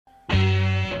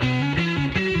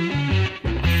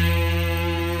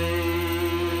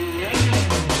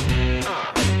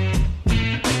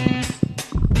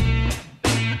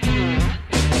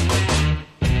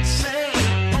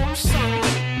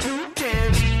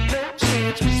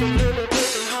just a little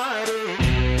bit harder.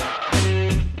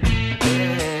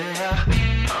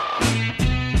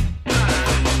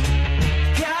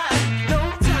 Got no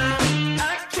time, I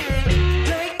can't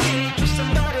play games with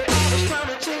somebody always trying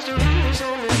to change the rules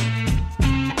on me.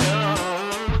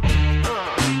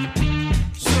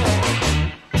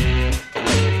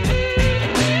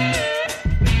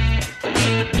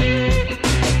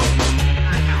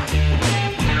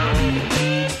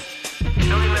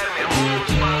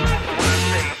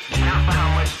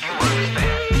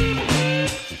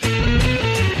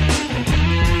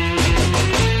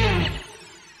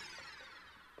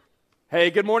 Hey,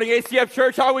 good morning, ACF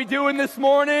Church. How are we doing this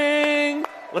morning?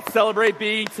 Let's celebrate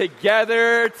being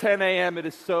together. 10 a.m. It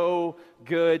is so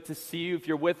good to see you. If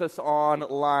you're with us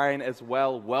online as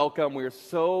well, welcome. We are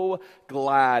so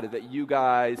glad that you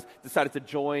guys decided to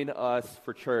join us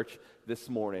for church this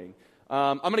morning.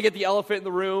 I'm going to get the elephant in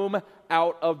the room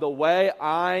out of the way.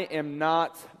 I am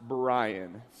not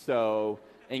Brian. So,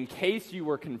 in case you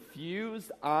were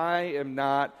confused, I am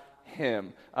not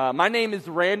him. My name is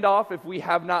Randolph, if we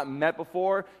have not met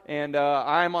before, and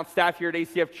I'm on staff here at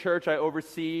ACF Church. I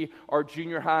oversee our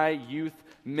junior high youth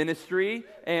ministry,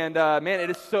 and man, it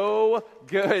is so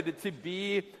good to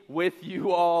be with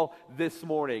you all this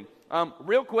morning.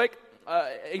 Real quick,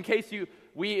 in case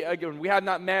we have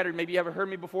not met, or maybe you haven't heard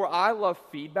me before, I love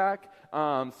feedback.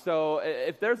 So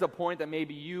if there's a point that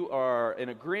maybe you are in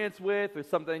agreement with, or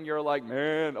something you're like,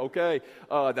 man, okay,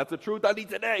 that's the truth I need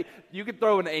today, you can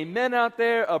throw an amen out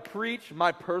there, a preach.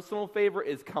 My personal favorite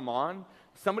is come on.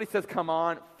 Somebody says come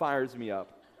on, fires me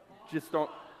up. Just don't,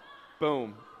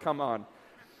 boom, come on.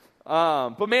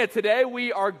 But man, today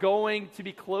we are going to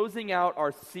be closing out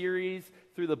our series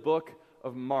through the book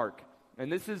of Mark. And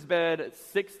this has been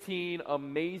 16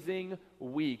 amazing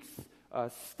weeks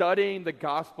studying the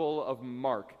Gospel of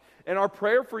Mark. And our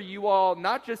prayer for you all,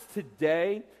 not just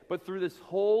today, but through this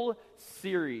whole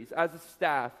series as a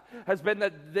staff, has been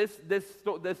that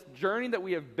this journey that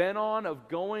we have been on of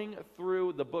going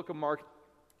through the book of Mark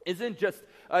isn't just,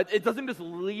 it doesn't just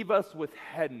leave us with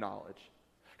head knowledge.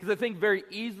 Because I think very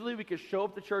easily we could show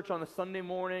up to church on a Sunday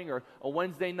morning or a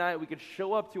Wednesday night, we could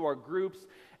show up to our groups,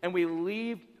 and we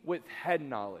leave with head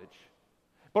knowledge.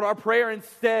 But our prayer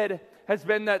instead has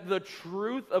been that the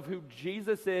truth of who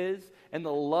Jesus is and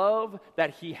the love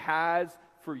that he has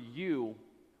for you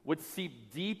would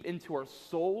seep deep into our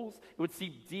souls, it would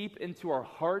seep deep into our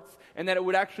hearts, and that it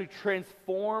would actually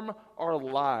transform our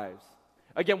lives.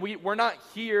 Again, we're not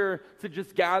here to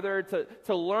just gather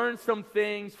to learn some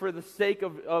things for the sake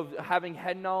of having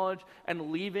head knowledge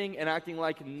and leaving and acting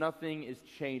like nothing is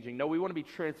changing. No, we want to be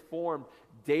transformed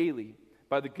daily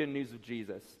by the good news of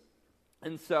Jesus.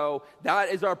 And so that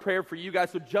is our prayer for you guys.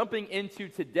 So jumping into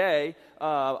today,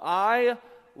 I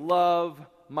love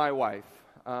my wife.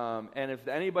 And if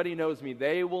anybody knows me,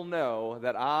 they will know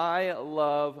that I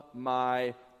love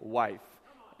my wife.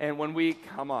 And when we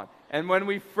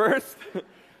first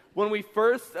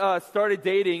started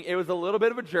dating, it was a little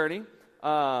bit of a journey.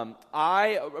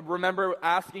 I remember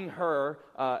asking her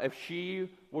if she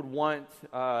would want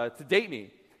to date me.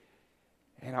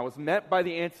 And I was met by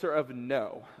the answer of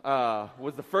no,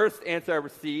 was the first answer I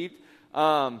received.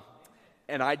 And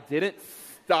I didn't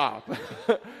stop.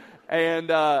 and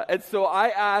so I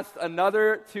asked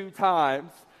another 2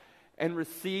 times and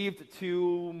received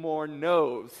 2 more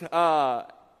no's.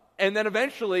 And then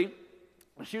eventually,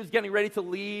 she was getting ready to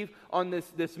leave on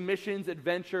this missions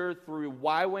adventure through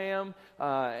YWAM.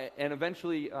 And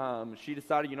eventually, she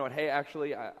decided, you know what, hey,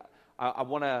 actually,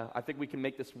 I think we can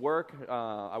make this work.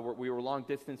 We were long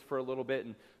distance for a little bit,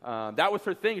 and that was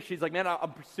her thing. She's like, man,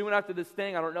 I'm pursuing after this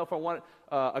thing. I don't know if I want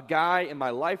a guy in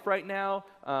my life right now.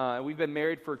 And we've been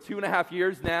married for 2.5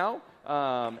 years now.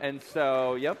 And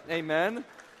so, yep, amen.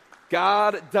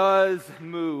 God does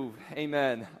move,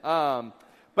 amen.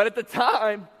 But at the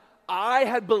time, I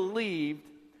had believed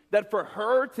that for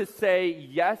her to say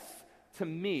yes to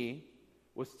me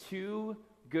was too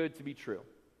good to be true.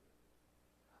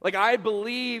 Like, I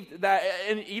believed that,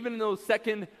 and even those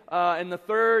second and the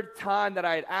third time that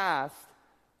I had asked,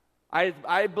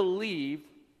 I believed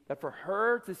that for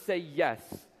her to say yes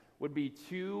would be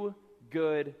too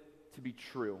good to be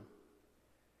true.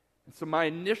 And so my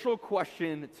initial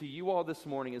question to you all this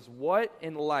morning is, what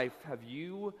in life have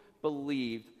you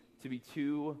believed to be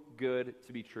too good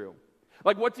to be true?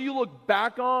 Like, what do you look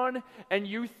back on and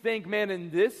you think, man, in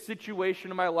this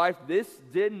situation in my life, this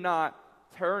did not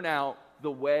turn out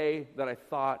the way that I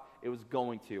thought it was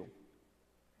going to?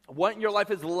 What in your life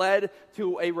has led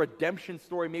to a redemption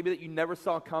story maybe that you never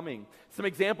saw coming? Some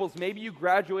examples, maybe you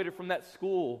graduated from that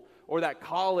school or that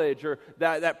college or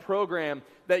that program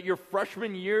that your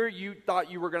freshman year you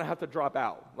thought you were going to have to drop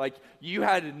out. Like you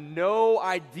had no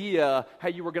idea how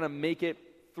you were going to make it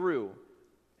through.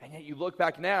 And yet you look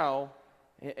back now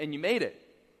and you made it.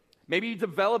 Maybe you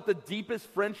developed the deepest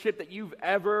friendship that you've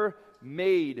ever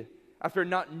made after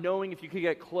not knowing if you could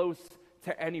get close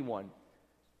to anyone.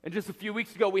 And just a few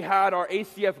weeks ago, we had our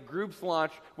ACF groups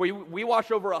launch where we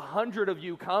watched over 100 of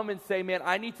you come and say, man,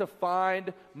 I need to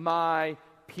find my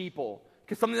people.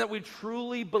 Because something that we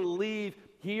truly believe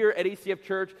here at ACF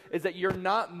Church is that you're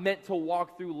not meant to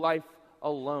walk through life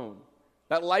alone.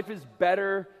 That life is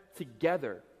better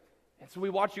together. And so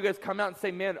we watch you guys come out and say,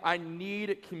 man, I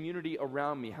need community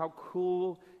around me. How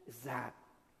cool is that?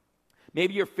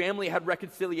 Maybe your family had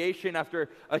reconciliation after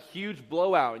a huge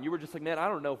blowout, and you were just like, man, I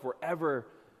don't know if we're ever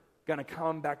going to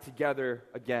come back together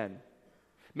again.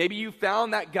 Maybe you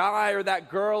found that guy or that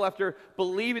girl after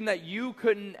believing that you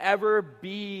couldn't ever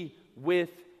be with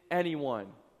anyone.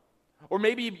 Or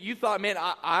maybe you thought, man,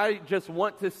 I just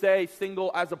want to stay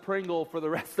single as a Pringle for the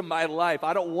rest of my life.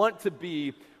 I don't want to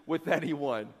be with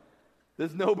anyone.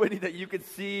 There's nobody that you could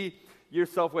see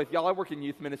yourself with. Y'all, I work in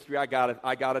youth ministry. I got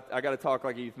to talk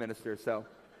like a youth minister. So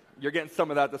you're getting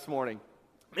some of that this morning.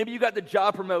 Maybe you got the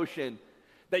job promotion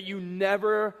that you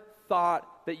never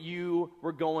thought that you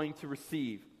were going to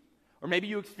receive. Or maybe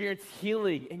you experienced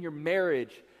healing in your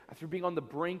marriage after being on the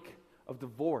brink of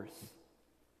divorce.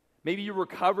 Maybe you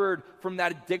recovered from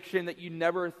that addiction that you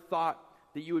never thought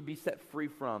that you would be set free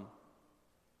from.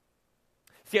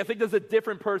 See, I think there's a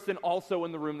different person also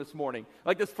in the room this morning.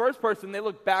 Like this first person, they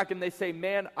look back and they say,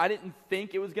 man, I didn't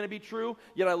think it was going to be true,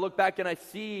 yet I look back and I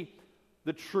see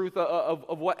the truth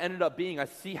of what ended up being. I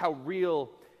see how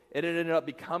real it ended up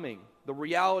becoming, the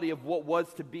reality of what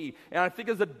was to be. And I think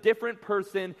there's a different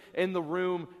person in the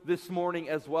room this morning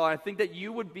as well. I think that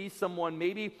you would be someone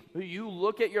maybe who you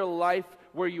look at your life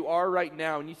where you are right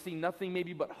now and you see nothing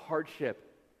maybe but hardship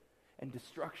and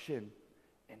destruction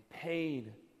and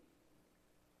pain.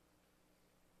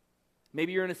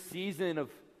 Maybe you're in a season of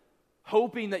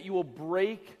hoping that you will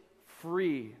break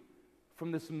free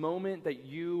from this moment that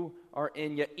you are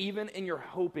in. Yet even in your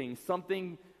hoping,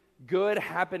 something good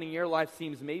happening in your life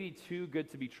seems maybe too good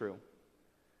to be true.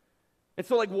 And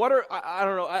so like I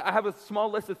don't know, I have a small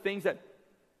list of things that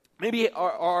maybe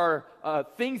are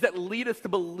things that lead us to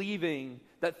believing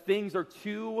that things are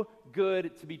too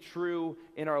good to be true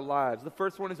in our lives. The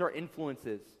first one is our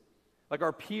influences. Like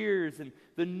our peers and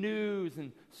the news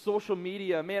and social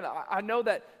media. Man, I know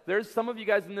that there's some of you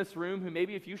guys in this room who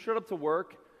maybe if you showed up to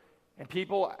work and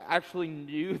people actually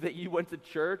knew that you went to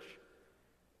church,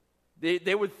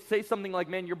 they would say something like,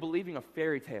 man, you're believing a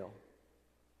fairy tale.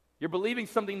 You're believing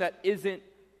something that isn't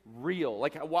real.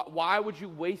 Like, why would you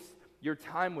waste your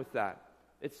time with that?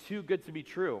 It's too good to be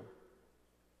true.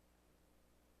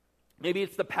 Maybe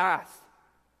it's the past.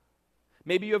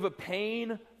 Maybe you have a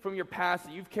pain from your past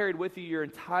that you've carried with you your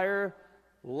entire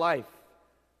life.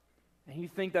 And you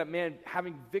think that, man,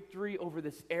 having victory over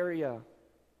this area,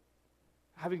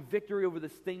 having victory over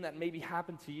this thing that maybe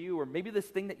happened to you, or maybe this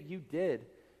thing that you did,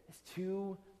 is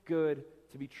too good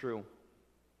to be true.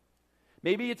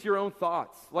 Maybe it's your own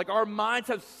thoughts. Like our minds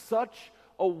have such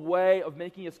a way of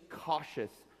making us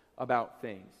cautious about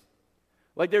things.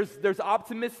 Like there's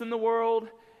optimists in the world,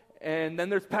 and then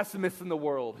there's pessimists in the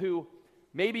world who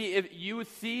maybe if you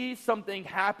see something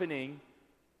happening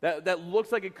that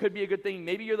looks like it could be a good thing,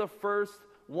 maybe you're the first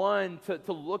one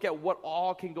to look at what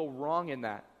all can go wrong in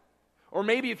that. Or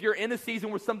maybe if you're in a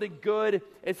season where something good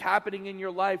is happening in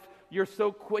your life, you're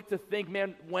so quick to think,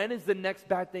 man, when is the next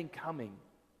bad thing coming?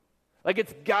 Like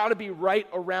it's got to be right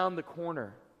around the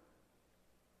corner.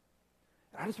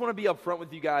 I just want to be upfront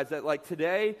with you guys that like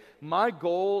today, my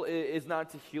goal is not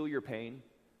to heal your pain.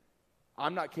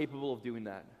 I'm not capable of doing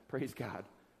that. Praise God.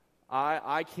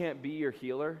 I can't be your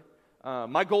healer.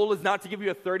 My goal is not to give you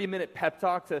a 30-minute pep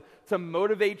talk to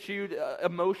motivate you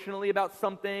emotionally about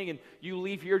something and you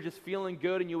leave here just feeling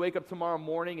good and you wake up tomorrow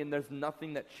morning and there's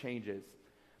nothing that changes.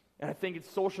 And I think it's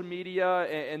social media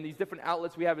and these different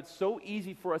outlets we have, it's so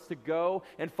easy for us to go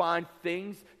and find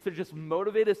things to just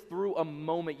motivate us through a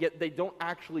moment, yet they don't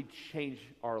actually change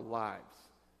our lives.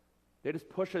 They just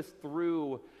push us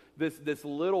through this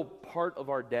little part of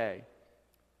our day.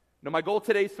 Now, my goal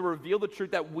today is to reveal the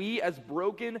truth that we as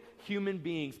broken human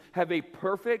beings have a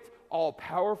perfect,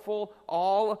 all-powerful,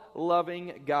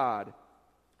 all-loving God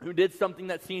who did something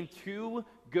that seemed too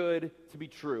good to be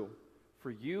true for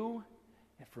you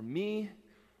and for me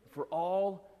and for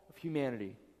all of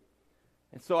humanity.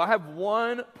 And so I have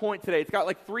one point today. It's got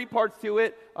like 3 parts to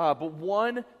it, but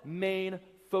one main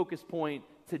focus point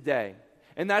today.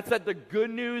 And that's that the good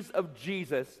news of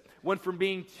Jesus went from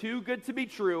being too good to be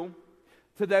true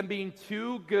to them being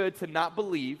too good to not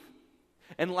believe,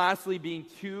 and lastly, being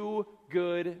too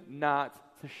good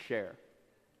not to share.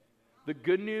 The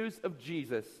good news of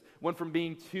Jesus went from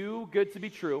being too good to be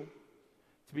true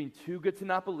to being too good to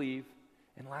not believe,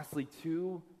 and lastly,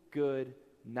 too good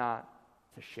not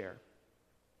to share.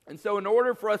 And so in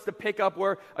order for us to pick up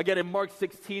where, again, in Mark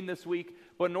 16 this week,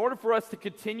 but in order for us to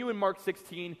continue in Mark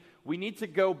 16, we need to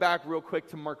go back real quick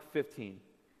to Mark 15.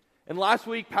 And last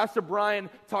week, Pastor Brian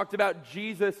talked about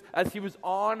Jesus as he was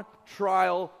on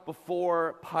trial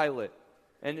before Pilate.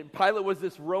 And Pilate was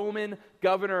this Roman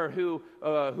governor who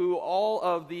all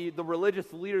of the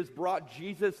religious leaders brought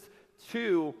Jesus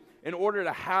to in order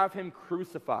to have him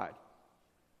crucified.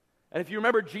 And if you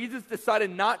remember, Jesus decided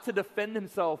not to defend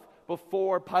himself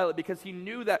before Pilate because he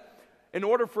knew that in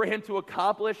order for him to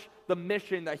accomplish the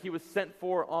mission that he was sent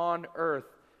for on earth,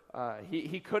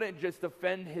 he couldn't just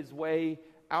defend his way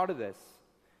out of this.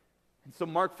 And so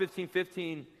Mark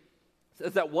 15:15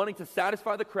 says that wanting to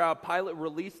satisfy the crowd, Pilate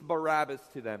released Barabbas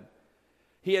to them.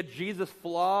 He had Jesus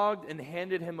flogged and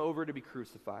handed him over to be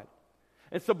crucified.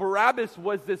 And so Barabbas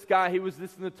was this guy, he was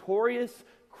this notorious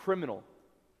criminal.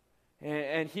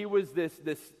 And he was this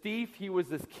thief, he was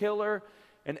this killer.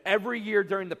 And every year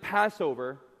during the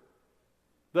Passover,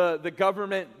 the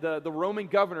government, the Roman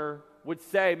governor would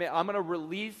say, "Man, I'm going to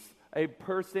release a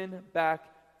person back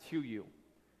to you."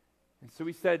 And so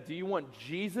he said, "Do you want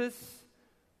Jesus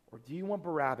or do you want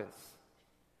Barabbas?"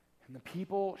 And the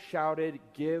people shouted,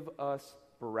 "Give us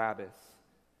Barabbas."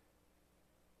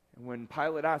 And when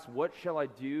Pilate asked, "What shall I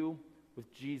do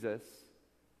with Jesus?"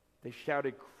 they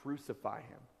shouted, "Crucify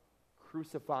him.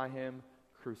 Crucify him.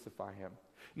 Crucify him."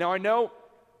 Now I know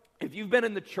if you've been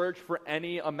in the church for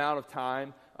any amount of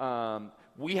time,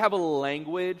 we have a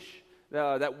language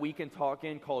that we can talk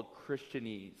in called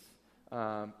Christianese.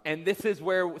 And this is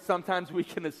where sometimes we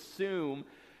can assume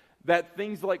that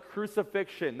things like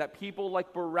crucifixion, that people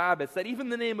like Barabbas, that even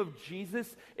the name of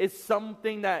Jesus is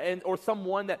something that, or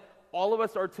someone that all of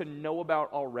us are to know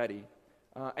about already.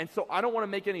 And so I don't want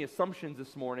to make any assumptions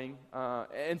this morning.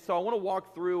 And so I want to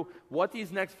walk through what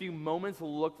these next few moments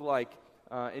looked like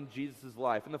in Jesus'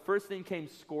 life. And the first thing came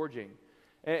scourging.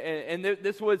 And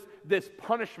this was this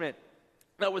punishment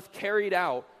that was carried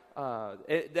out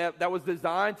that was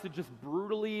designed to just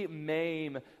brutally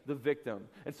maim the victim.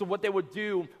 And so what they would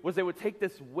do was they would take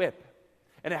this whip,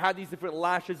 and it had these different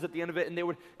lashes at the end of it, and they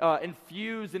would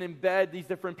infuse and embed these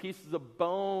different pieces of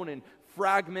bone and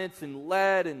fragments and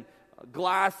lead and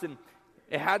glass, and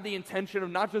it had the intention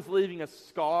of not just leaving a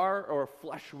scar or a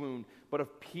flesh wound, but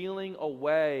of peeling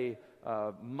away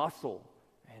muscle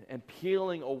and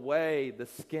peeling away the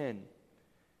skin.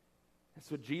 And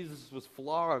so Jesus was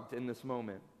flogged in this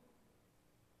moment.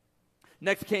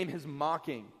 Next came his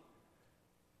mocking.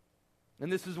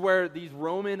 And this is where these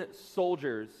Roman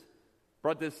soldiers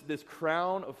brought this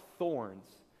crown of thorns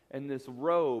and this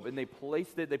robe, and they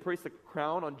placed the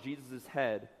crown on Jesus'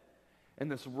 head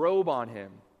and this robe on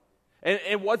him. And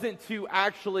it wasn't to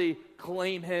actually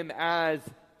claim him as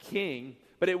king,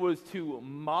 but it was to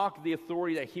mock the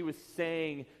authority that he was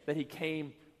saying that he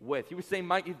came with. He was saying,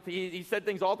 he said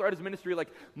things all throughout his ministry like,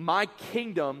 "My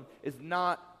kingdom is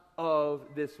not of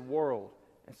this world."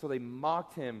 And so they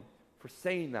mocked him for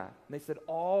saying that. And they said,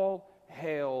 "All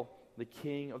hail the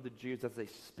King of the Jews," as they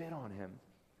spit on him.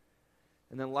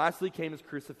 And then lastly came his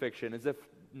crucifixion, as if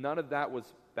none of that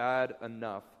was bad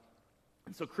enough.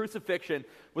 And so crucifixion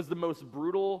was the most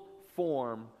brutal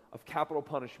form of capital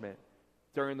punishment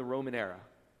during the Roman era.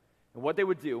 And what they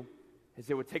would do is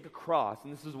they would take a cross,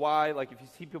 and this is why, like, if you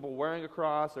see people wearing a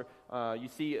cross, or you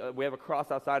see we have a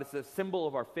cross outside, it's a symbol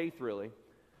of our faith, really.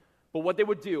 But what they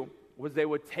would do was they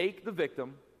would take the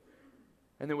victim,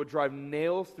 and they would drive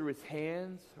nails through his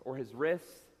hands or his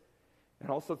wrists, and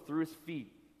also through his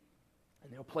feet.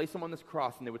 And they would place him on this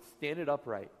cross, and they would stand it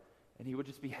upright, and he would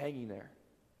just be hanging there.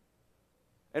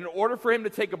 And in order for him to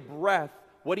take a breath,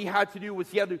 what he had to do was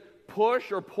he had to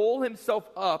push or pull himself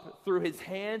up through his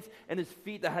hands and his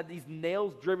feet that had these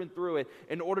nails driven through it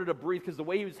in order to breathe, because the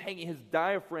way he was hanging, his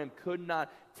diaphragm could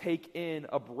not take in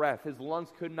a breath. His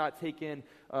lungs could not take in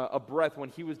a breath when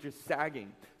he was just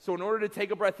sagging. So in order to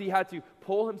take a breath, he had to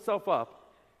pull himself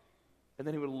up, and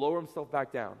then he would lower himself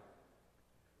back down.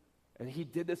 And he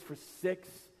did this for 6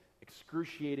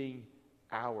 excruciating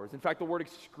hours. In fact, the word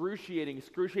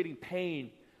excruciating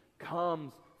pain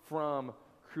comes from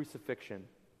crucifixion.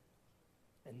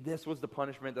 And this was the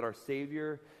punishment that our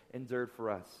Savior endured for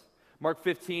us. Mark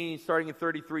 15, starting in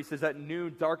 33, says, "At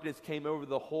noon, darkness came over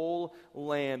the whole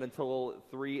land until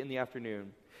 3 in the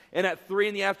afternoon. And at 3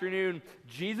 in the afternoon,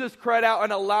 Jesus cried out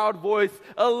in a loud voice,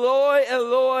 'Eloi,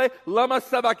 Eloi, lama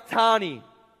sabachthani,'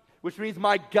 which means,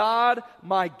 my God,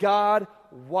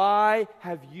 why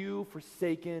have you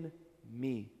forsaken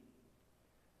me?"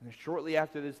 And then shortly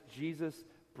after this, Jesus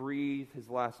breathed his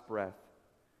last breath.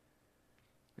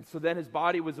 And so then his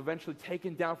body was eventually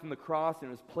taken down from the cross and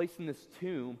it was placed in this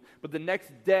tomb. But the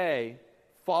next day,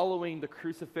 following the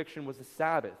crucifixion, was the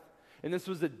Sabbath. And this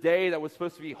was a day that was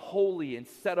supposed to be holy and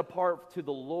set apart to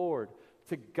the Lord,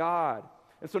 to God.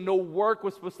 And so no work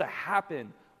was supposed to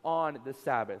happen on the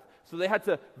Sabbath. So they had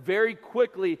to very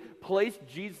quickly place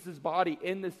Jesus' body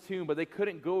in this tomb, but they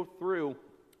couldn't go through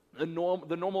the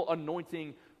normal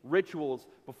anointing rituals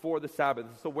before the Sabbath.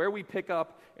 So where we pick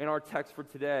up in our text for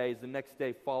today is the next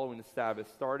day following the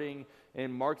Sabbath, starting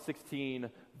in Mark 16,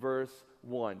 verse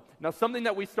 1. Now, something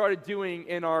that we started doing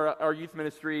in our youth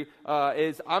ministry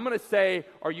is I'm going to say,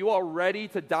 are you all ready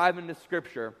to dive into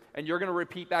Scripture? And you're going to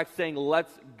repeat back saying,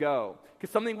 let's go.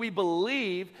 Because something we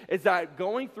believe is that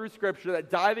going through Scripture, that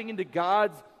diving into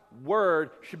God's Word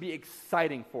should be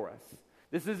exciting for us.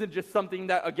 This isn't just something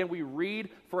that, again, we read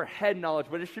for head knowledge,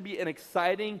 but it should be an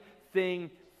exciting thing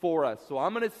for us. So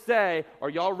I'm going to say, are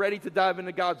y'all ready to dive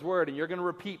into God's Word? And you're going to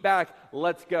repeat back,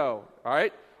 let's go. All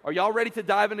right? Are y'all ready to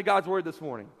dive into God's Word this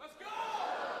morning? Let's go!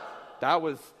 That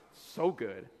was so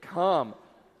good. Come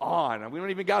on. We don't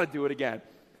even got to do it again.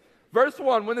 Verse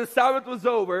 1, when the Sabbath was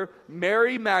over,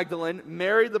 Mary Magdalene,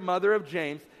 Mary the mother of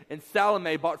James, and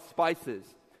Salome bought spices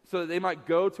so that they might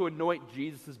go to anoint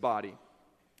Jesus' body.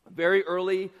 Very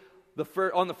early,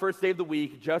 on the first day of the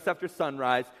week, just after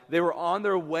sunrise, they were on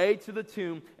their way to the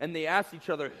tomb, and they asked each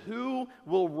other, "Who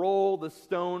will roll the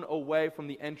stone away from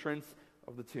the entrance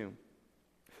of the tomb?"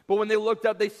 But when they looked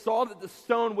up, they saw that the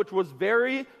stone, which was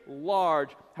very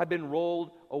large, had been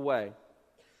rolled away.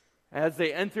 As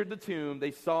they entered the tomb,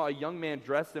 they saw a young man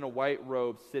dressed in a white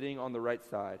robe sitting on the right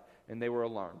side, and they were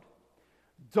alarmed.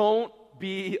 "Don't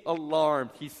be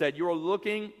alarmed," he said. "You are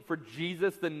looking for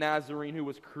Jesus the Nazarene who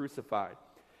was crucified.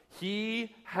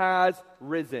 He has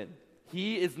risen.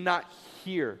 He is not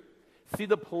here. See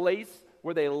the place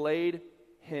where they laid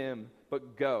him.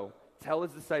 But go, tell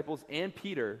his disciples and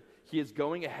Peter, he is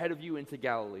going ahead of you into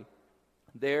Galilee.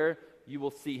 There you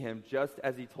will see him, just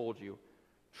as he told you."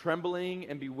 Trembling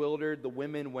and bewildered, the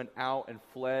women went out and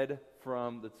fled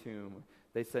from the tomb.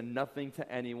 They said nothing to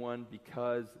anyone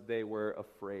because they were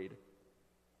afraid.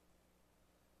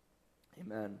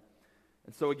 Amen.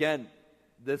 And so again,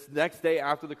 this next day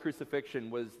after the crucifixion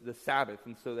was the Sabbath.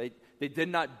 And so they did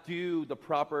not do the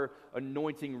proper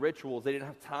anointing rituals. They didn't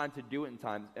have time to do it in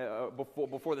time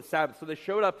before the Sabbath. So they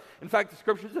showed up. In fact, the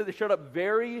scripture says they showed up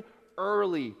very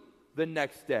early the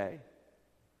next day.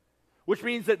 Which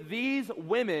means that these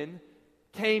women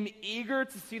came eager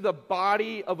to see the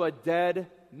body of a dead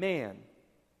man.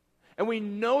 And we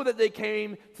know that they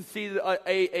came to see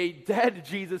a dead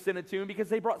Jesus in a tomb because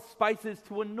they brought spices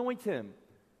to anoint him.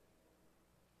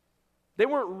 They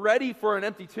weren't ready for an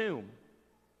empty tomb.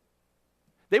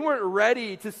 They weren't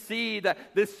ready to see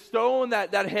that this stone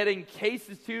that had encased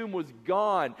his tomb was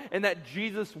gone and that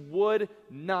Jesus would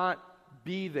not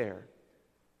be there.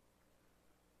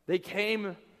 They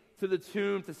came to the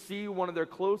tomb to see one of their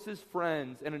closest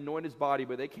friends and anoint his body,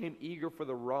 but they came eager for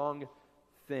the wrong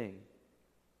thing.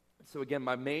 So again,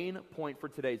 my main point for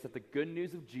today is that the good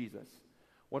news of Jesus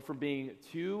went from being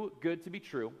too good to be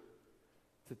true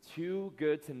to too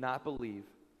good to not believe,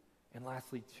 and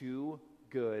lastly, too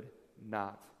good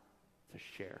not to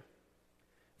share.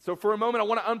 So for a moment, I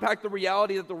want to unpack the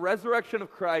reality that the resurrection of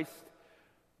Christ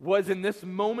was in this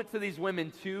moment to these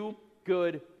women too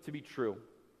good to be true.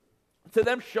 To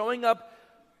them, showing up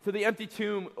to the empty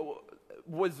tomb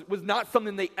was not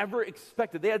something they ever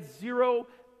expected. They had zero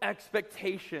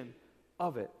expectation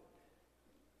of it.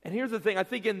 And here's the thing, I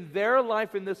think in their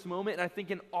life in this moment, and I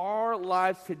think in our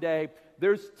lives today,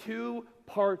 there's two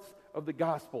parts of the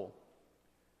gospel.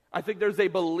 I think there's a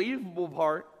believable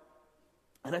part,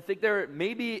 and I think there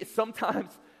maybe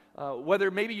sometimes, whether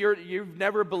maybe you've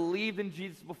never believed in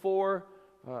Jesus before,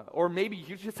 or maybe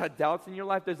you just had doubts in your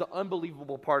life, there's an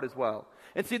unbelievable part as well.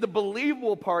 And see, the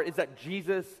believable part is that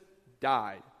Jesus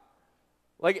died.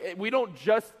 Like, we don't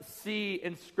just see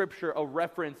in Scripture a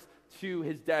reference to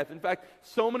his death. In fact,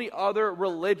 so many other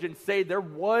religions say there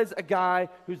was a guy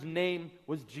whose name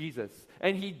was Jesus,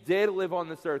 and he did live on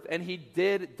this earth, and he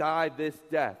did die this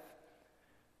death.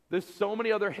 There's so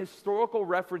many other historical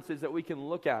references that we can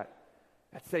look at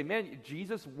that say, man,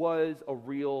 Jesus was a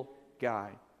real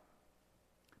guy.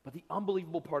 But the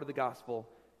unbelievable part of the gospel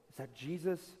is that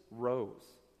Jesus rose.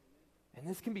 And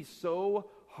this can be so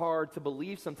hard to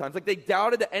believe sometimes. Like they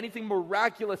doubted that anything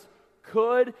miraculous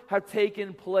could have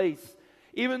taken place.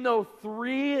 Even though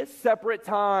 3 separate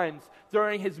times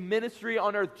during his ministry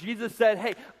on earth, Jesus said,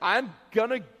 hey, I'm going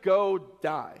to go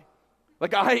die.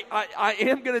 Like I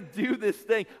am going to do this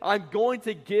thing. I'm going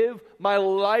to give my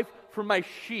life for my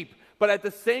sheep. But at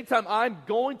the same time, I'm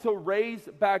going to raise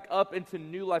back up into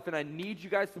new life. And I need you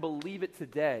guys to believe it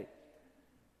today.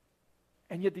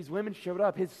 And yet these women showed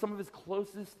up, some of his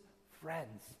closest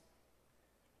friends.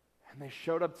 And they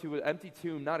showed up to an empty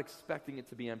tomb, not expecting it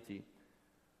to be empty.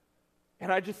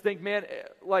 And I just think, man,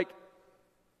 like,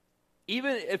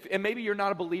 even if, and maybe you're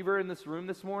not a believer in this room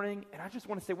this morning, and I just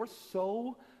want to say we're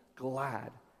so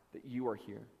glad that you are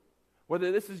here.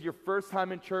 Whether this is your first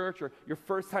time in church or your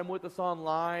first time with us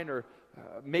online, or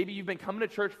maybe you've been coming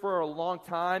to church for a long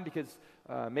time because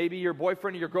maybe your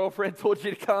boyfriend or your girlfriend told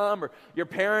you to come, or your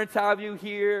parents have you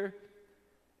here,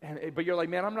 but you're like,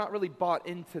 man, I'm not really bought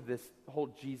into this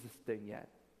whole Jesus thing yet.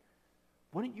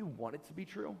 Wouldn't you want it to be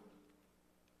true?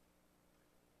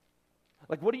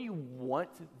 Like, what do you want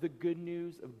the good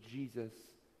news of Jesus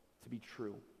to be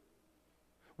true?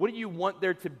 Wouldn't you want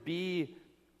there to be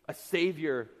a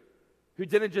Savior who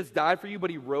didn't just die for you, but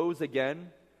he rose again?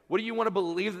 Wouldn't you want to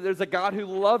believe that there's a God who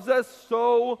loves us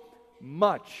so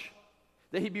much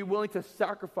that he'd be willing to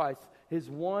sacrifice his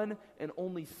one and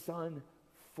only Son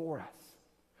for us?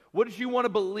 Wouldn't you want to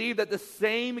believe that the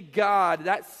same God,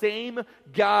 that same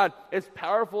God is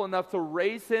powerful enough to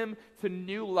raise him to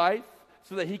new life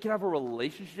so that he can have a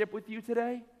relationship with you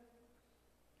today?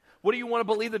 What do you want to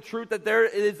believe the truth that there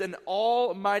is an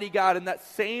almighty God, and that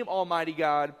same almighty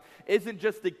God isn't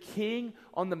just the king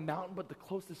on the mountain, but the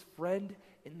closest friend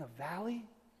in the valley?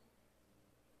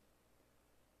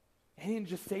 And he didn't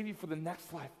just save you for the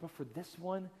next life, but for this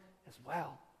one as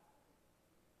well.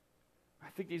 I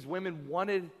think these women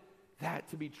wanted that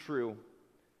to be true,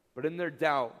 but in their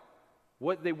doubt,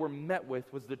 what they were met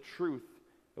with was the truth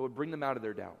that would bring them out of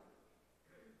their doubt.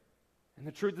 And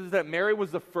the truth is that Mary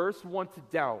was the first one to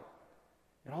doubt,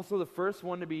 and also the first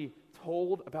one to be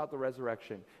told about the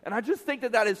resurrection. And I just think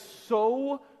that that is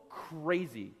so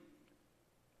crazy.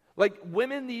 Like,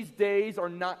 women these days are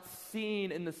not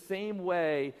seen in the same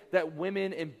way that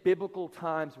women in biblical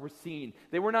times were seen.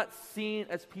 They were not seen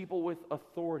as people with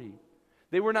authority.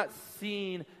 They were not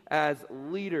seen as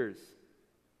leaders.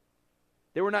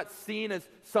 They were not seen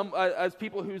as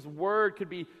people whose word could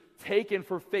be taken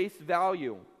for face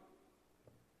value.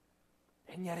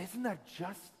 And yet, isn't that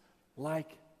just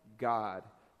like God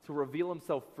to reveal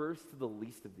himself first to the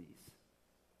least of these?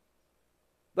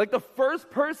 Like the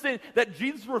first person that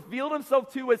Jesus revealed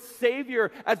himself to as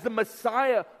Savior, as the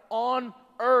Messiah on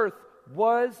earth,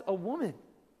 was a woman.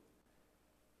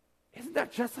 Isn't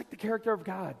that just like the character of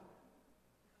God?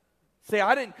 Say,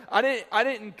 I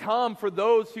didn't come for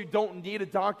those who don't need a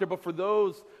doctor, but for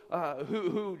those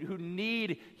who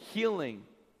need healing,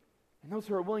 and those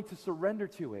who are willing to surrender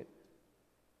to it.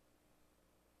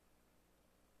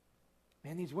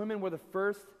 Man, these women were the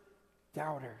first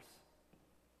doubters,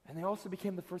 and they also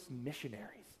became the first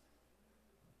missionaries.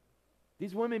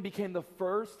 These women became the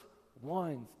first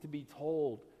ones to be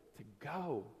told to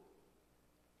go.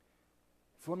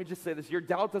 So let me just say this. Your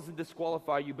doubt doesn't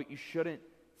disqualify you, but you shouldn't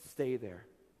stay there.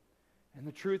 And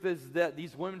the truth is that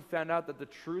these women found out that the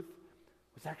truth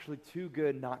was actually too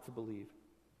good not to believe.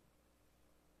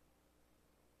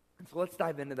 And so let's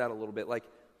dive into that a little bit. Like,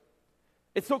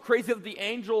 it's so crazy that the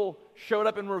angel showed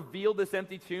up and revealed this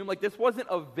empty tomb. Like, this wasn't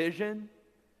a vision.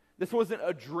 This wasn't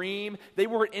a dream. They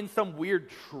weren't in some weird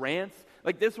trance.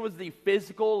 Like, this was the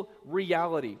physical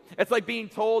reality. It's like being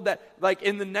told that, like,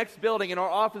 in the next building, in our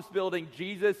office building,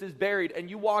 Jesus is buried. And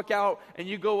you walk out and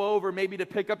you go over maybe to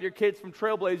pick up your kids from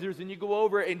Trailblazers, and you go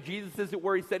over and Jesus isn't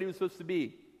where he said he was supposed to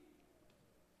be.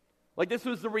 Like, this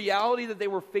was the reality that they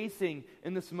were facing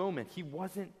in this moment. He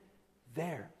wasn't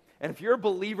there. And if you're a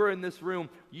believer in this room,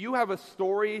 you have a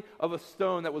story of a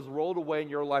stone that was rolled away in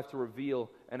your life to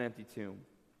reveal an empty tomb.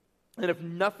 And if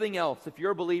nothing else, if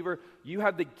you're a believer, you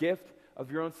have the gift of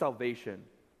your own salvation,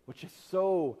 which is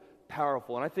so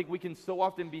powerful. And I think we can so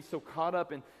often be so caught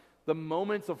up in the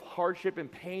moments of hardship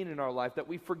and pain in our life that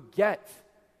we forget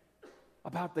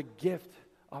about the gift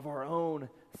of our own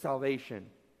salvation.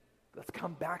 Let's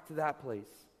come back to that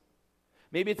place.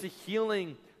 Maybe it's a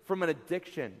healing from an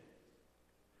addiction,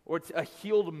 or it's a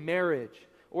healed marriage,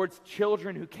 or it's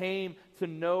children who came to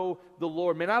know the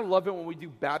Lord. Man, I love it when we do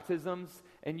baptisms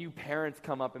and you parents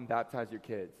come up and baptize your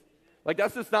kids. Like,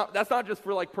 that's not just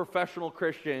for like professional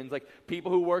Christians, like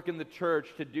people who work in the church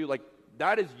to do. Like,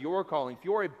 that is your calling. If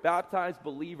you're a baptized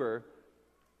believer,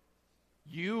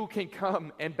 you can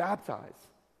come and baptize.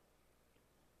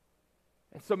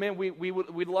 And so, man,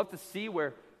 we'd love to see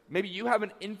where maybe you have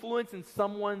an influence in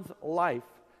someone's life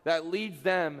that leads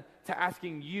them to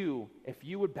asking you if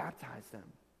you would baptize them.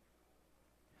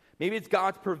 Maybe it's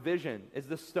God's provision is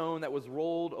the stone that was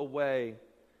rolled away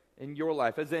in your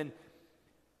life. As in,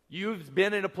 you've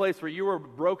been in a place where you were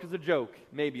broke as a joke,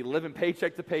 maybe living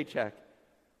paycheck to paycheck.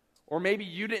 Or maybe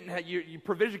you didn't have, your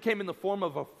provision came in the form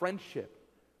of a friendship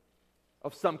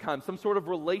of some kind, some sort of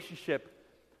relationship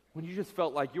when you just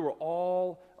felt like you were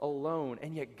all alone,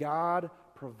 and yet God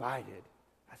provided,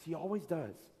 as He always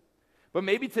does. But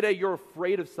maybe today you're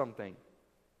afraid of something.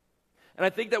 And I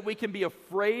think that we can be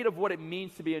afraid of what it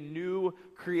means to be a new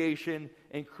creation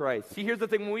in Christ. See, here's the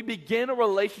thing. When we begin a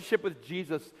relationship with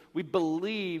Jesus, we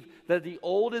believe that the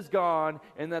old is gone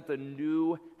and that the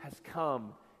new has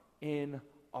come in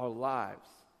our lives.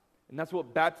 And that's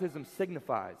what baptism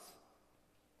signifies.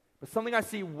 But something I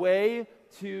see way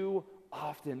too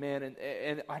often, man,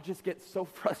 and I just get so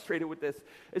frustrated with this,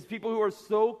 is people who are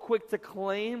so quick to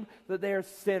claim that they are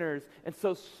sinners and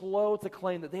so slow to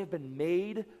claim that they have been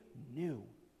made new.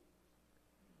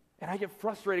 And I get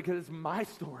frustrated because it's my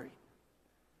story.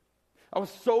 I was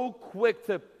so quick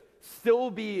to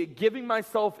still be giving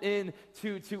myself in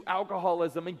to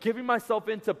alcoholism and giving myself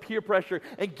into peer pressure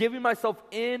and giving myself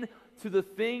in to the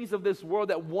things of this world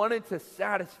that wanted to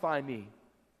satisfy me.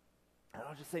 And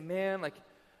I'll just say, man, like,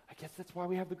 I guess that's why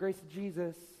we have the grace of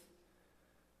Jesus.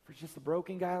 For just a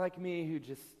broken guy like me who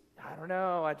just, I don't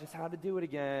know, I just had to do it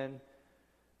again.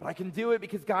 But I can do it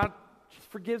because God just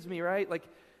forgives me, right? Like,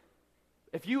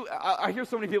 I hear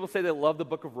so many people say they love the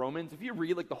book of Romans. If you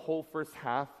read like the whole first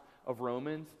half of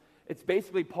Romans, it's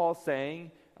basically Paul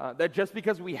saying that just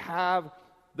because we have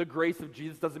the grace of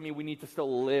Jesus doesn't mean we need to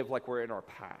still live like we're in our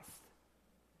past.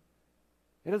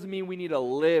 It doesn't mean we need to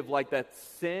live like that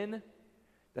sin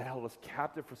that held us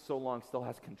captive for so long still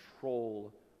has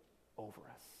control over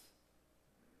us.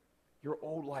 Your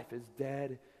old life is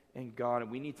dead and gone, and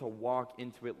we need to walk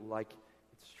into it like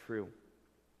it's true.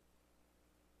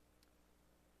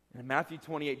 And in Matthew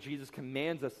 28, Jesus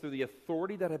commands us through the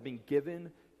authority that had been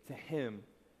given to Him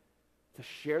to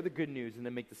share the good news and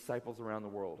to make disciples around the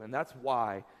world. And that's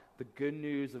why the good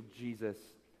news of Jesus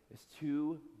is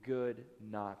too good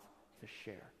not to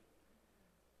share.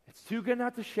 It's too good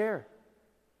not to share.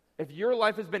 If your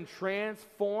life has been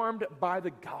transformed by the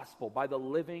gospel, by the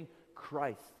living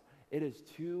Christ, it is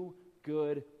too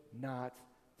good not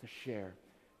to share.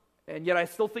 And yet I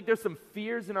still think there's some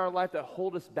fears in our life that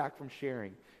hold us back from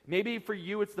sharing. Maybe for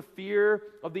you it's the fear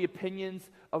of the opinions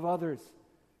of others.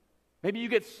 Maybe you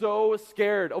get so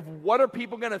scared of what are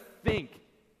people going to think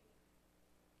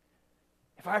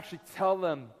if I actually tell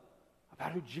them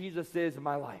about who Jesus is in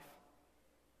my life.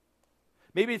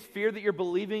 Maybe it's fear that you're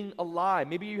believing a lie.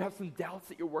 Maybe you have some doubts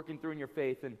that you're working through in your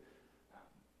faith. And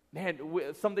man,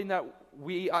 something that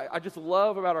I just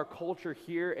love about our culture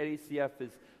here at ACF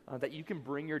is that you can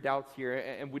bring your doubts here,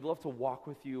 and we'd love to walk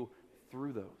with you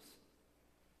through those.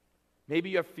 Maybe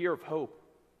you have fear of hope.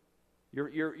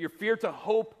 Your fear to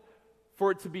hope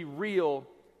for it to be real,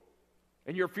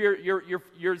 and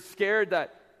you're scared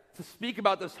that to speak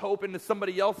about this hope into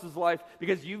somebody else's life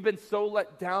because you've been so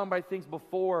let down by things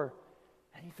before,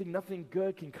 and you think nothing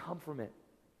good can come from it.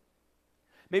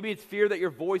 Maybe it's fear that your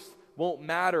voice won't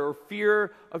matter, or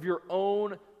fear of your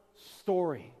own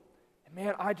story. And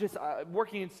man,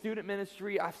 working in student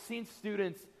ministry, I've seen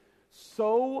students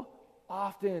so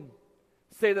often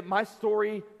say that my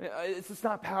story, it's just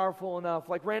not powerful enough.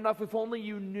 Like, Randolph, if only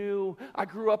you knew, I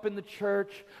grew up in the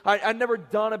church. I never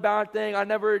done a bad thing. I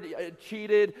never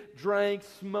cheated, drank,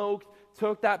 smoked,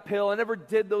 took that pill. I never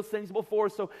did those things before.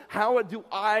 So how do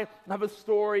I have a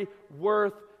story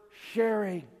worth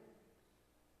sharing?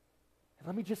 And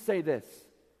let me just say this.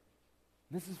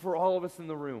 This is for all of us in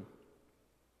the room.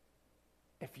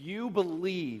 If you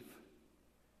believe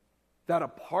that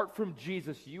apart from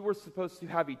Jesus, you were supposed to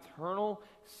have eternal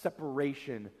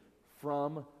separation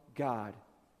from God,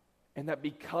 and that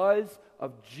because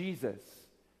of Jesus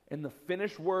and the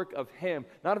finished work of Him,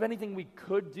 not of anything we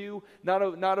could do, not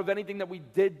of anything that we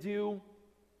did do,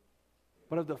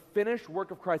 but of the finished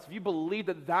work of Christ, if you believe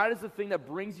that that is the thing that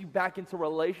brings you back into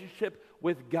relationship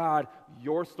with God,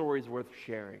 your story is worth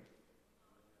sharing.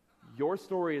 Your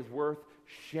story is worth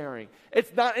sharing.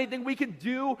 It's not anything we can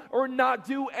do or not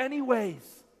do anyways.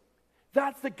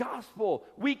 That's the gospel.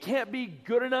 We can't be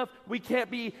good enough. We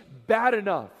can't be bad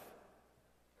enough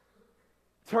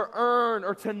to earn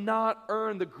or to not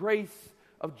earn the grace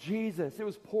of Jesus. It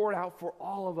was poured out for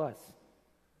all of us.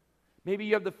 Maybe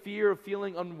you have the fear of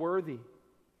feeling unworthy.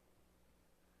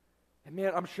 And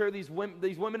man, I'm sure these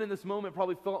women in this moment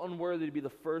probably felt unworthy to be the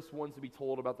first ones to be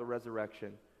told about the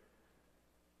resurrection.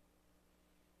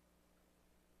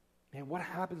 Man, what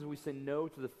happens when we say no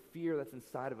to the fear that's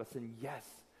inside of us and yes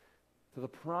to the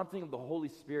prompting of the Holy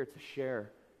Spirit to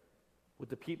share with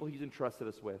the people He's entrusted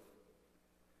us with?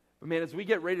 But man, as we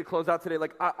get ready to close out today,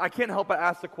 like I can't help but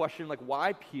ask the question, like,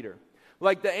 why Peter?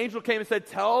 Like the angel came and said,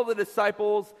 tell the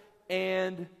disciples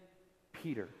and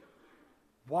Peter.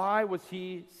 Why was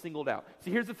he singled out?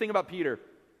 See, here's the thing about Peter.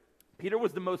 Peter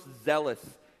was the most zealous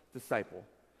disciple.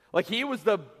 Like he was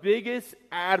the biggest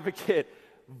advocate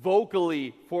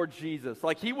vocally for Jesus.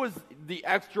 Like he was the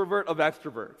extrovert of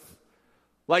extroverts.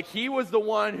 Like he was the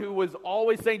one who was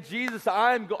always saying, Jesus,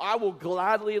 I will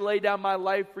gladly lay down my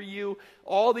life for you.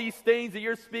 All these things that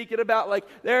you're speaking about, like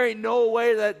there ain't no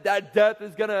way that death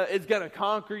is gonna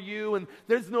conquer you, and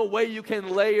there's no way you can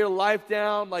lay your life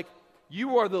down. Like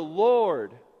you are the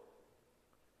Lord.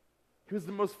 He was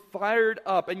the most fired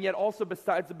up, and yet also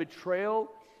besides the betrayal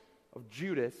of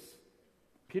Judas,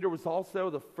 Peter was also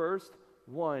the first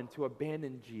one to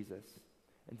abandon Jesus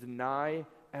and deny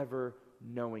ever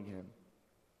knowing him.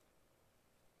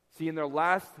 See, in their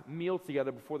last meal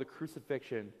together before the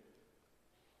crucifixion,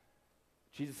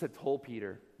 Jesus had told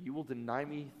Peter, you will deny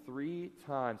me 3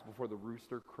 times before the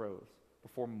rooster crows,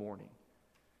 before morning.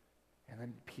 And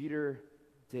then Peter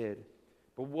did.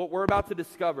 But what we're about to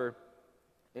discover,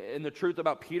 and the truth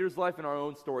about Peter's life and our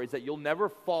own story, is that you'll never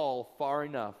fall far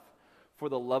enough for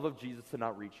the love of Jesus to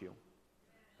not reach you.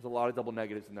 There's a lot of double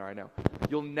negatives in there, I know.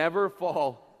 You'll never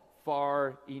fall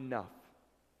far enough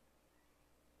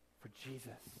for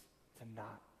Jesus to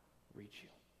not reach you.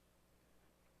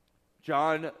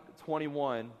 John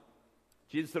 21,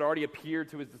 Jesus had already appeared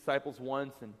to his disciples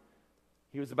once, and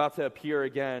he was about to appear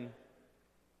again.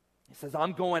 He says,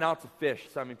 I'm going out to fish,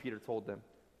 Simon Peter told them.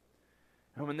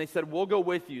 And when they said, we'll go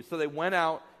with you, so they went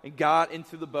out and got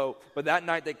into the boat, but that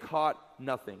night they caught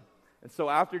nothing. And so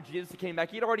after Jesus came back,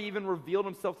 he'd already even revealed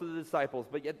himself to the disciples,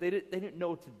 but yet they didn't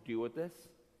know what to do with this.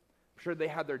 I'm sure they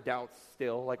had their doubts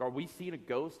still. Like, are we seeing a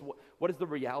ghost? What is the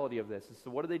reality of this? And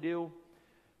so what do?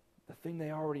 The thing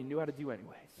they already knew how to do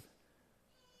anyways.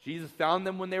 Jesus found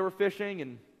them when they were fishing,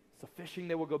 and it's the fishing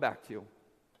they will go back to.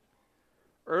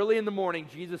 Early in the morning,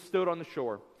 Jesus stood on the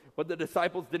shore, but the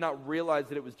disciples did not realize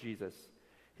that it was Jesus.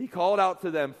 He called out to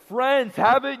them, friends,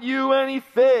 haven't you any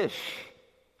fish?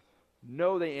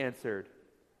 No, they answered.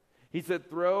 He said,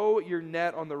 throw your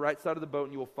net on the right side of the boat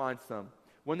and you will find some.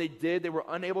 When they did, they were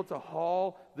unable to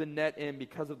haul the net in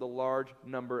because of the large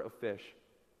number of fish.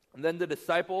 And then the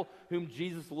disciple whom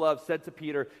Jesus loved said to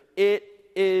Peter, it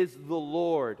is the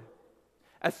Lord.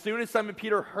 As soon as Simon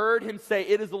Peter heard him say,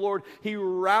 it is the Lord, he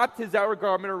wrapped his outer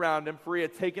garment around him, for he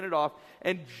had taken it off,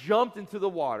 and jumped into the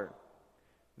water.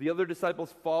 The other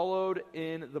disciples followed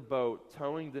in the boat,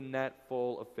 towing the net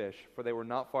full of fish, for they were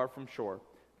not far from shore,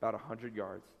 about 100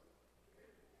 yards.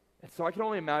 And so I can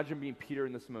only imagine being Peter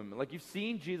in this moment. Like you've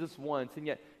seen Jesus once, and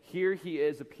yet here he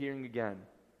is appearing again.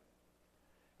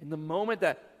 In the moment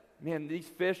that, man, these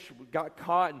fish got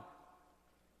caught, and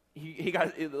he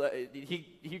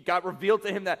got revealed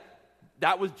to him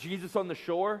that was Jesus on the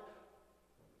shore,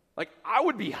 like I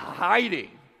would be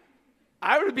hiding.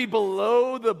 I would be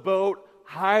below the boat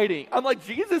hiding. I'm like,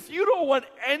 Jesus, you don't want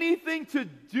anything to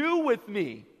do with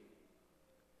me.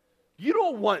 You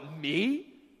don't want me.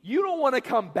 You don't want to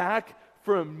come back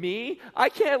from me. I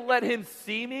can't let him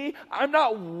see me. I'm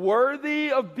not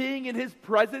worthy of being in his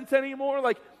presence anymore.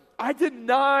 Like, I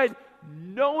denied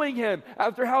knowing him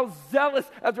after how zealous,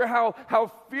 after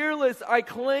how fearless I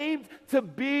claimed to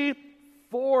be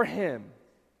for him.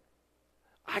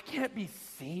 I can't be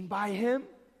seen by him.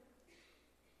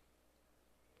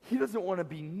 He doesn't want to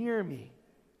be near me.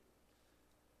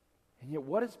 And yet,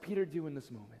 what does Peter do in this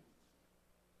moment?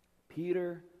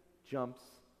 Peter jumps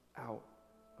out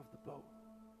of the boat.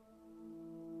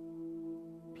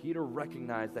 Peter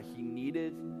recognized that he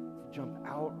needed to jump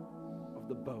out of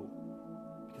the boat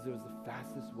because it was the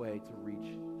fastest way to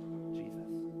reach Jesus.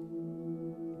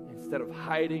 Instead of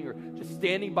hiding or just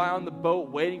standing by on the boat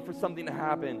waiting for something to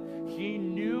happen, he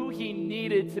knew he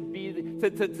needed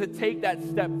to take that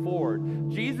step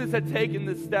forward. Jesus had taken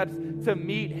the steps to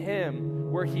meet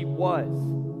him where he was.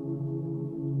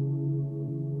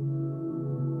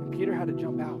 And Peter had to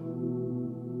jump out.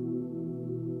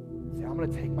 Say, I'm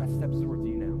going to take my steps towards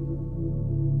you now.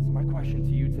 So my question to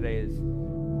you today is,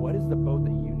 what is the boat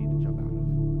that you need to jump out of?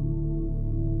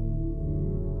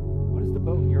 What is the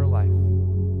boat in your life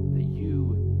that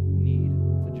you need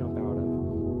to jump out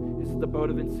of? Is it the boat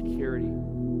of insecurity?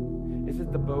 Is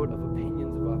it the boat of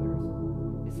opinions of others?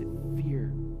 Is it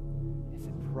fear? Is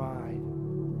it pride?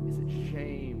 Is it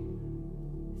shame?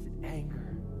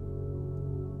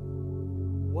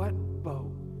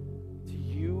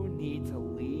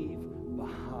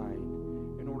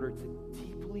 to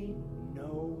deeply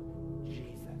know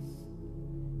Jesus,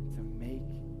 to make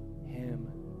him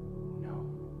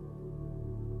known.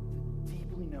 To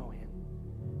deeply know him,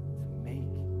 to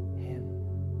make him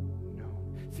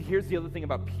known. See, here's the other thing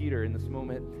about Peter in this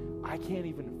moment. I can't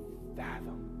even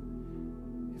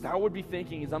fathom. As I would be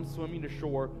thinking as I'm swimming to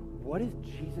shore, what is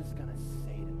Jesus going to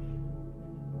say to me?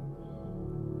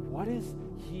 What is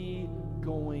he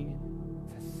going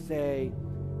to say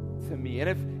to me?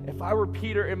 And if I were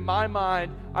Peter, in my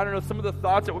mind, I don't know, some of the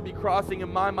thoughts that would be crossing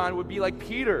in my mind would be like,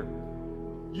 Peter,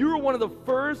 you were one of the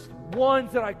first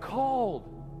ones that I called.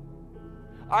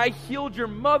 I healed your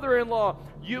mother-in-law.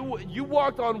 You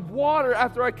walked on water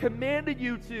after I commanded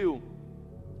you to.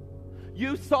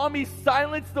 You saw me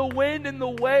silence the wind and the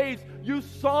waves. You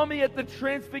saw me at the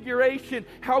transfiguration.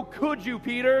 How could you,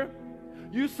 Peter?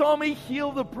 You saw me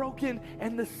heal the broken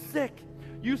and the sick.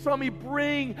 You saw me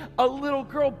bring a little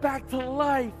girl back to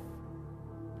life.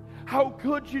 How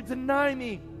could you deny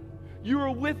me? You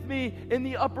were with me in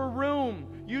the upper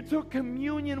room. You took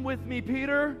communion with me,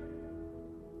 Peter.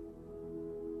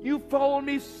 You followed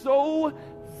me so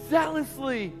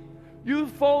zealously. You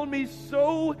followed me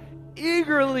so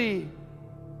eagerly.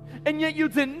 And yet you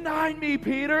denied me,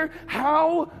 Peter.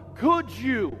 How could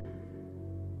you?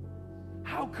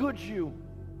 How could you?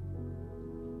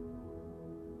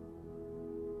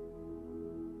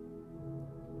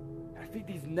 I think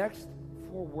these next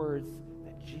 4 words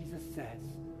that Jesus says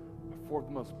are 4 of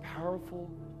the most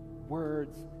powerful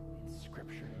words in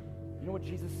Scripture. You know what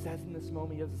Jesus says in this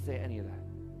moment? He doesn't say any of that.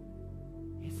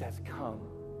 He says, come,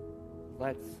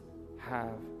 let's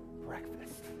have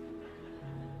breakfast.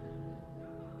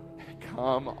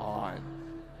 Come on.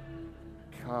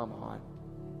 Come on.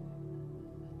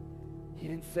 He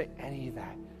didn't say any of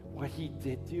that. What he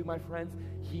did do, my friends,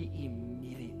 he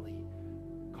immediately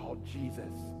called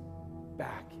Jesus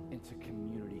back into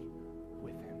community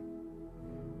with him.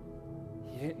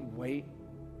 He didn't wait.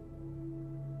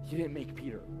 He didn't make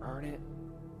Peter earn it.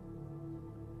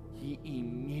 He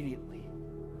immediately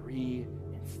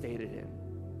reinstated him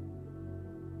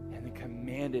and then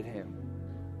commanded him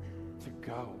to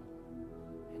go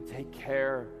and take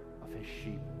care of his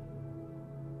sheep.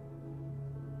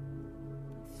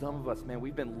 Some of us, man,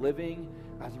 we've been living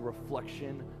as a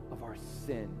reflection of our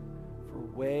sin for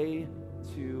way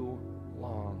too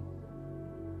long.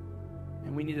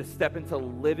 And we need to step into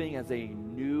living as a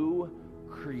new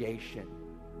creation.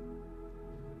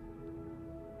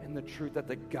 And the truth that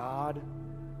the God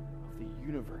of the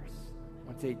universe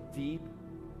wants a deep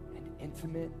and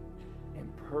intimate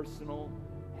and personal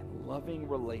and loving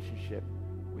relationship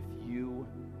with you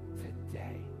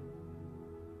today.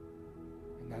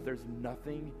 And that there's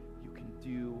nothing you can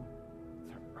do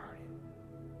to earn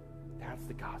it. That's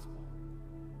the gospel.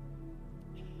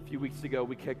 A few weeks ago,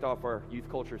 we kicked off our youth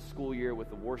culture school year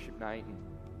with a worship night, and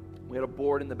we had a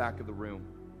board in the back of the room.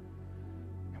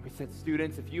 And we said,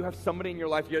 students, if you have somebody in your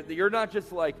life, you're not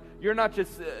just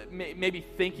maybe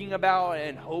thinking about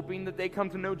and hoping that they come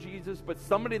to know Jesus, but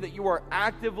somebody that you are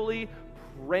actively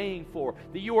praying for,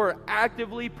 that you are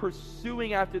actively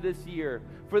pursuing after this year,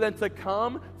 for them to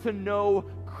come to know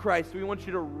Christ. We want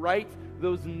you to write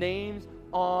those names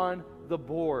on the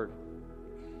board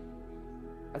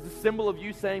as a symbol of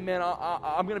you saying, man,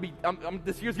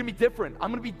 this year's gonna be different.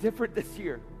 I'm gonna be different this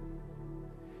year.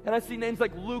 And I see names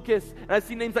like Lucas, and I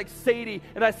see names like Sadie,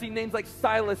 and I see names like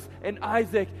Silas, and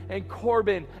Isaac, and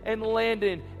Corbin, and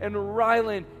Landon, and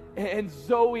Rylan, and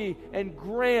Zoe, and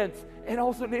Grant, and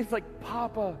also names like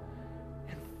Papa,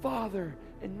 and Father,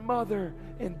 and Mother,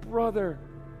 and Brother.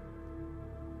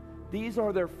 These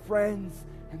are their friends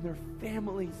and their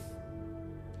families,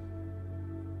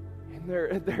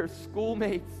 and their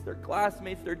schoolmates, their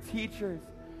classmates, their teachers.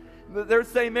 They're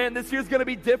saying, man, this year's going to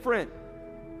be different.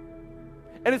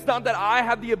 And it's not that I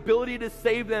have the ability to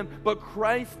save them, but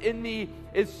Christ in me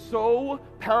is so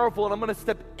powerful, and I'm going to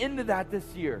step into that this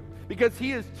year because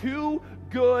he is too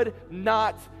good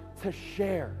not to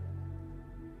share.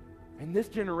 And this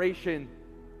generation,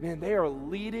 man, they are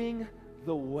leading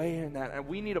the way in that. And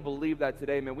we need to believe that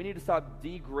today, man. We need to stop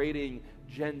degrading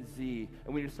Gen Z,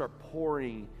 and we need to start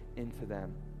pouring into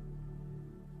them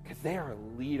because they are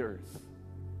leaders.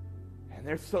 And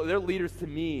they're leaders to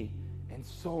me in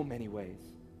so many ways.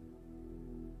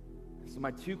 So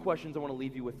my 2 questions I want to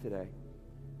leave you with today.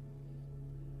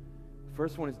 The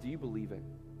first one is, do you believe it?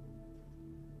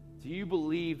 Do you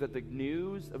believe that the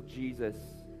news of Jesus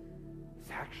is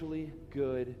actually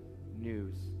good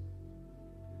news?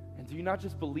 And do you not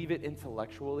just believe it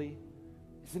intellectually?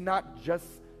 Is it not just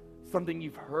something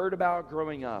you've heard about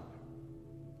growing up?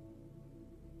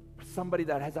 But somebody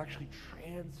that has actually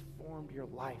transformed your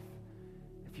life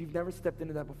If you've never stepped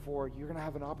into that before, you're going to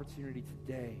have an opportunity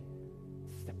today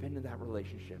to step into that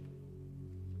relationship.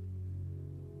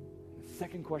 And the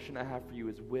second question I have for you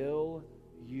is, will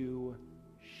you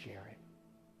share it?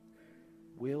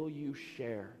 Will you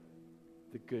share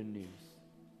the good news?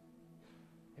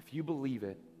 If you believe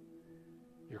it,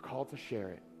 you're called to share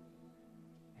it.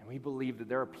 And we believe that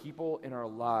there are people in our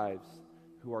lives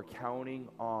who are counting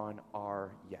on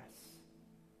our yes.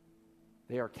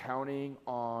 They are counting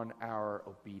on our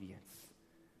obedience.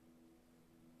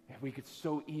 And we could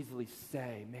so easily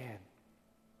say, man,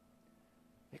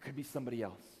 it could be somebody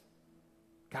else.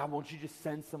 God, won't you just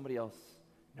send somebody else?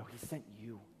 No, he sent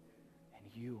you, and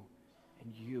you,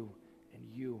 and you, and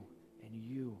you, and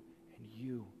you, and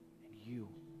you, and you.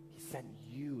 He sent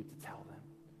you to tell them.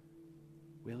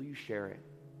 Will you share it?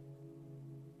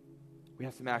 We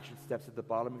have some action steps at the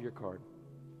bottom of your card.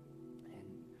 And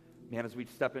man, as we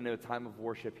step into a time of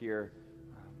worship here,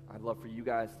 I'd love for you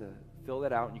guys to fill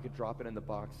that out, and you could drop it in the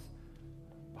box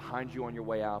behind you on your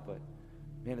way out. But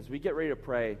man, as we get ready to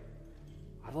pray,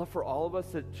 I'd love for all of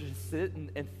us to just sit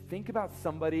and think about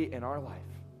somebody in our life.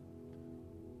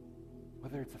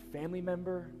 Whether it's a family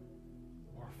member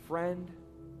or a friend,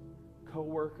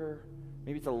 coworker,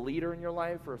 maybe it's a leader in your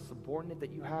life or a subordinate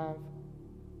that you have.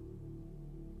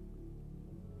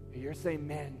 You're saying,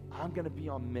 man, I'm going to be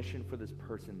on mission for this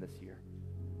person this year.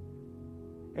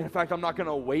 And in fact, I'm not going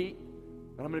to wait,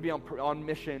 but I'm going to be on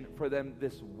mission for them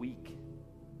this week.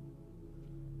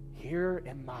 Here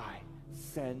am I,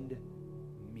 send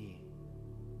me.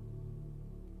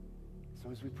 So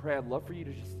as we pray, I'd love for you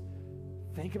to just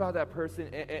think about that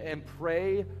person and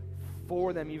pray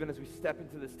for them even as we step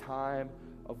into this time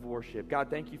of worship. God,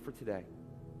 thank you for today.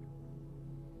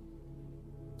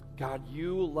 God,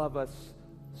 you love us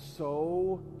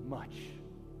so much.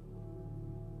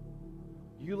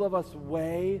 You love us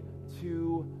way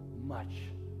too much,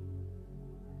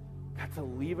 God, to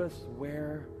leave us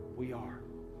where we are.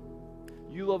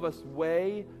 You love us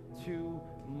way too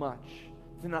much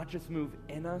to not just move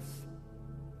in us,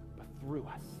 but through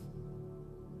us.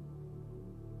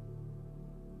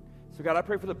 So God, I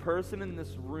pray for the person in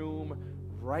this room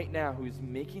right now who's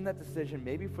making that decision,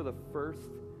 maybe for the first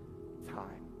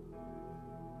time.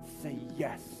 Say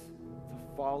yes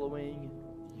to following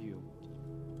you.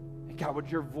 And God,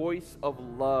 would your voice of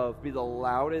love be the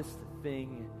loudest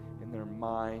thing in their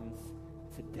minds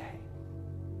today?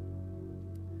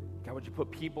 God, would you put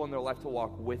people in their life to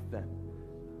walk with them?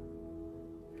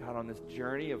 God, on this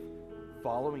journey of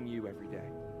following you every day.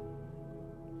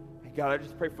 And God, I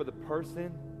just pray for the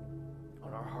person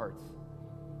on our hearts.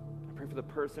 I pray for the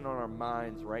person on our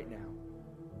minds right now.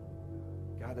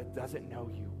 God, that doesn't know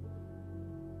you.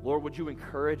 Lord, would you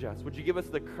encourage us? Would you give us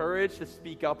the courage to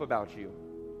speak up about you?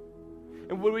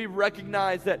 And would we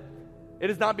recognize that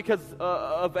it is not because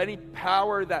of any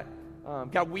power that,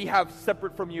 God, we have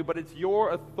separate from you, but it's your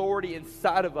authority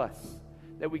inside of us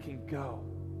that we can go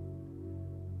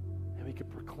and we can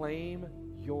proclaim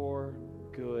your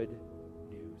good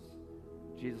news.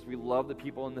 Jesus, we love the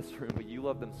people in this room, but you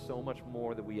love them so much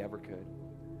more than we ever could.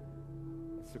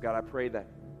 So, God, I pray that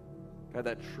God,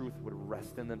 that truth would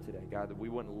rest in them today. God, that we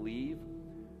wouldn't leave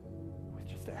with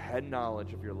just a head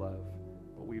knowledge of your love,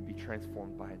 but we would be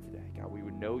transformed by it today. God, we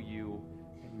would know you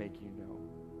and make you known.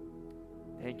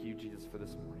 Thank you, Jesus, for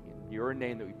this morning. In your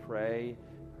name that we pray,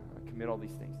 commit all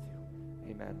these things to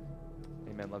you. Amen.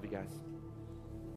 Amen. Love you guys.